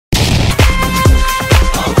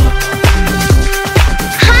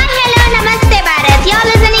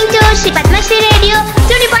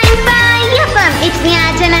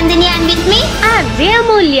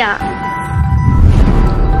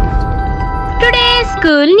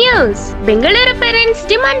School news. Bengaluru parents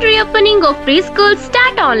demand reopening of preschool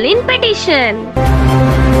start online petition.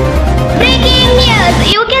 Breaking news.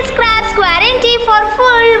 UK scraps quarantine for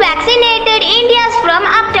full vaccinated Indians from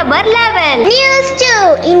October level. News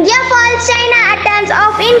 2. India falls China attempts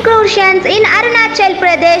of incursions in Arunachal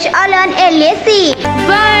Pradesh along LAC.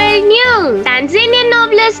 World news. Tanzanian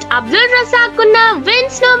novelist Abdul Razak Kunna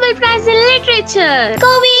wins Nobel Prize in Literature.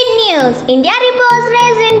 COVID news. India reports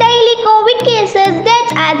rise in daily COVID cases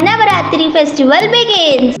deaths as Navaratri festival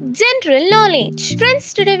begins. General knowledge.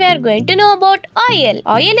 Friends, today we are going to know about oil.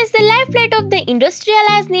 Oil is the lifeblood of the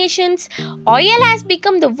industrialized nations. Oil has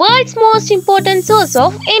become the world's most important source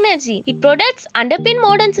of energy. Its products underpin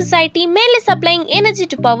modern society, mainly supplying energy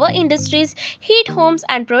to power industries, heat homes,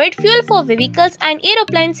 and provide fuel for vehicles and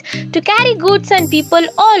aeroplanes to carry goods and people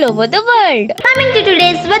all over the world. Coming to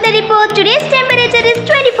today's weather report, today's temperature is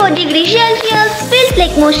 24 degrees Celsius, feels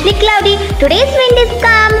like mostly cloudy. Today's wind is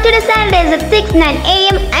calm, to the sunrise at 6:09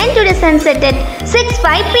 AM and to the sunset at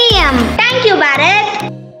 6:05 PM. Thank you, Bharat.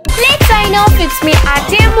 Let's sign off. It's me,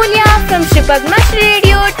 RJ Mulya from SHRI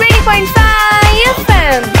Radio 20.5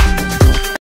 FM.